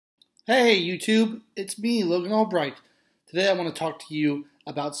Hey YouTube, it's me, Logan Albright. Today I want to talk to you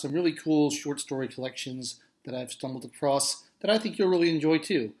about some really cool short story collections that I've stumbled across that I think you'll really enjoy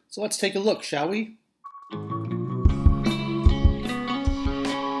too. So let's take a look, shall we?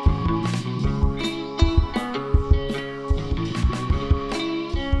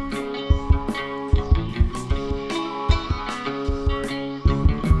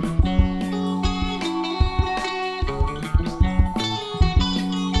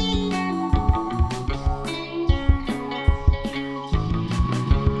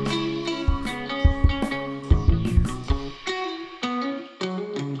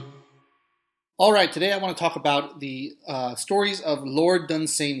 All right, today I want to talk about the stories of Lord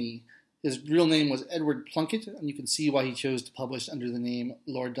Dunsany. His real name was Edward Plunkett, and you can see why he chose to publish under the name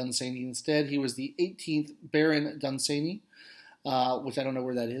Lord Dunsany instead. He was the 18th Baron Dunsany, which I don't know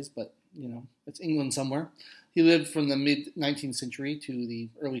where that is, but it's England somewhere. He lived from the mid-19th century to the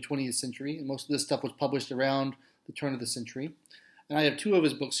early 20th century, and most of this stuff was published around the turn of the century. And I have two of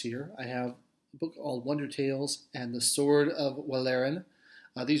his books here. I have a book called Wonder Tales and The Sword of Waleran.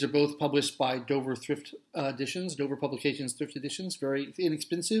 These are both published by Dover Thrift Editions, Dover Publications Thrift Editions. Very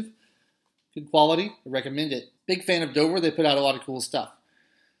inexpensive, good quality. I recommend it. Big fan of Dover. They put out a lot of cool stuff.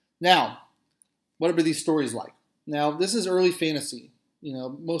 Now, what are these stories like? Now, this is early fantasy.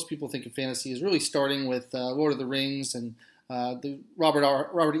 Most people think of fantasy as really starting with Lord of the Rings and the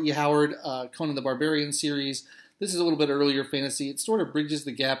Robert E. Howard Conan the Barbarian series. This is a little bit earlier fantasy. It sort of bridges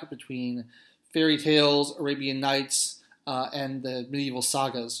the gap between fairy tales, Arabian Nights, and the medieval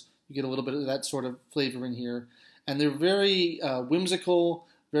sagas. You get a little bit of that sort of flavor in here. And they're very whimsical,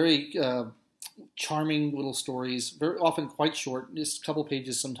 very charming little stories, very often quite short, just a couple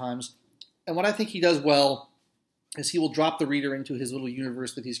pages sometimes. And what I think he does well is he will drop the reader into his little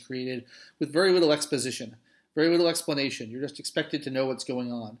universe that he's created with very little exposition, very little explanation. You're just expected to know what's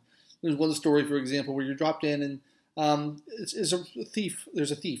going on. There's one story, for example, where you're dropped in and there's a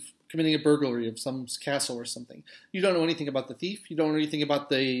thief committing a burglary of some castle or something. You don't know anything about the thief. You don't know anything about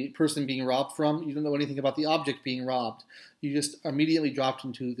the person being robbed from. You don't know anything about the object being robbed. You just are immediately dropped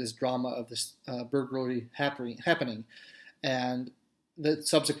into this drama of this burglary happening. And the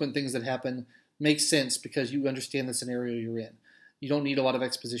subsequent things that happen make sense because you understand the scenario you're in. You don't need a lot of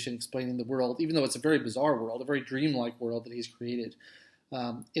exposition explaining the world, even though it's a very bizarre world, a very dreamlike world that he's created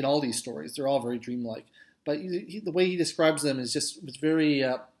in all these stories. They're all very dreamlike. But the way he describes them is just with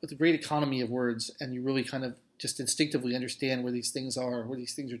a great economy of words, and you really kind of just instinctively understand where these things are, where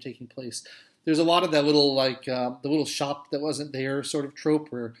these things are taking place. There's a lot of that little the little shop that wasn't there sort of trope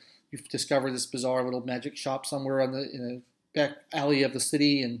where you've discovered this bizarre little magic shop somewhere in a back alley of the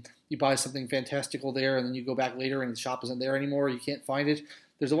city, and you buy something fantastical there, and then you go back later and the shop isn't there anymore. You can't find it.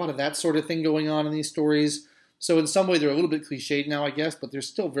 There's a lot of that sort of thing going on in these stories. So in some way they're a little bit cliched now, I guess, but they're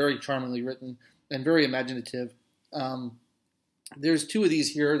still very charmingly written and very imaginative. There's two of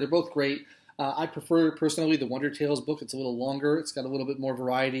these here. They're both great. I prefer, personally, the Wonder Tales book. It's a little longer. It's got a little bit more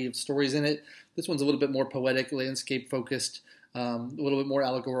variety of stories in it. This one's a little bit more poetic, landscape-focused, a little bit more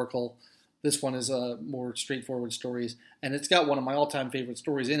allegorical. This one is more straightforward stories. And it's got one of my all-time favorite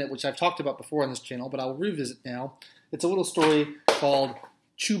stories in it, which I've talked about before on this channel, but I'll revisit now. It's a little story called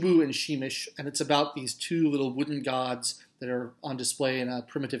Chubu and Sheemish, and it's about these two little wooden gods that are on display in a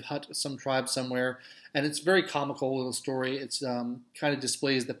primitive hut of some tribe somewhere. And it's a very comical little story. It's kind of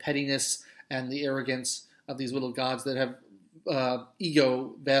displays the pettiness and the arrogance of these little gods that have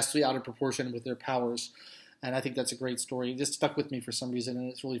ego vastly out of proportion with their powers. And I think that's a great story. It just stuck with me for some reason, and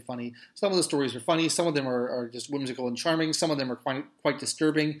it's really funny. Some of the stories are funny. Some of them are just whimsical and charming. Some of them are quite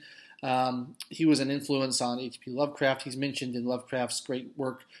disturbing. He was an influence on H.P. Lovecraft. He's mentioned in Lovecraft's great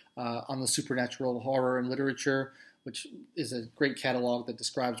work on the supernatural horror and literature, which is a great catalog that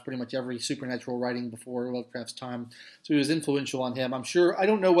describes pretty much every supernatural writing before Lovecraft's time. So he was influential on him. I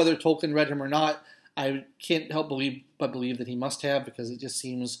don't know whether Tolkien read him or not. I can't help but believe that he must have, because it just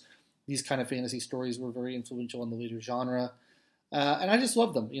seems these kind of fantasy stories were very influential in the later genre. And I just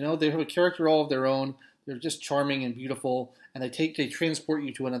love them. They have a character all of their own. They're just charming and beautiful, and they transport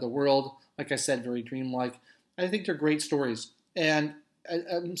you to another world. Like I said, very dreamlike. I think they're great stories. And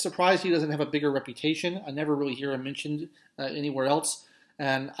I'm surprised he doesn't have a bigger reputation. I never really hear him mentioned anywhere else.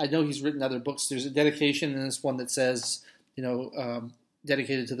 And I know he's written other books. There's a dedication in this one that says,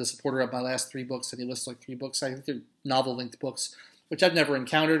 dedicated to the supporter of my last 3 books, and he lists like 3 books. I think they're novel-length books, which I've never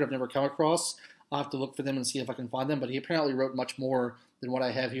encountered, I've never come across. I'll have to look for them and see if I can find them. But he apparently wrote much more than what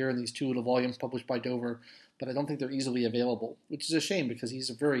I have here in these 2 little volumes published by Dover. But I don't think they're easily available, which is a shame because he's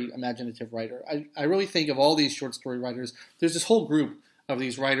a very imaginative writer. I really think of all these short story writers, there's this whole group of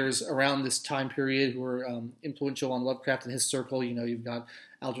these writers around this time period who were influential on Lovecraft and his circle. You know, you've got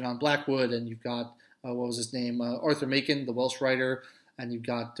Algernon Blackwood, and you've got, what was his name, Arthur Machen, the Welsh writer, and you've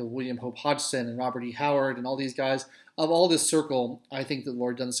got William Hope Hodgson and Robert E. Howard and all these guys. Of all this circle, I think that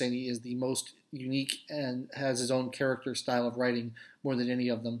Lord Dunsany is the most unique and has his own character style of writing more than any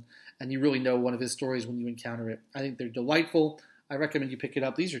of them. And you really know one of his stories when you encounter it. I think they're delightful. I recommend you pick it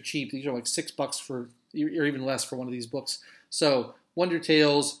up. These are cheap. These are like $6 for, or even less for one of these books. So Wonder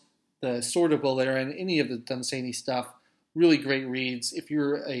Tales, The Sword of Beleriand, any of the Dunsany stuff, really great reads. If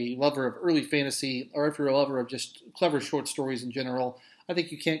you're a lover of early fantasy, or if you're a lover of just clever short stories in general, I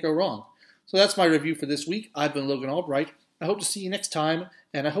think you can't go wrong. So that's my review for this week. I've been Logan Albright. I hope to see you next time,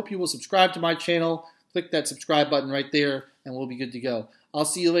 and I hope you will subscribe to my channel. Click that subscribe button right there, and we'll be good to go. I'll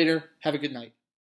see you later. Have a good night.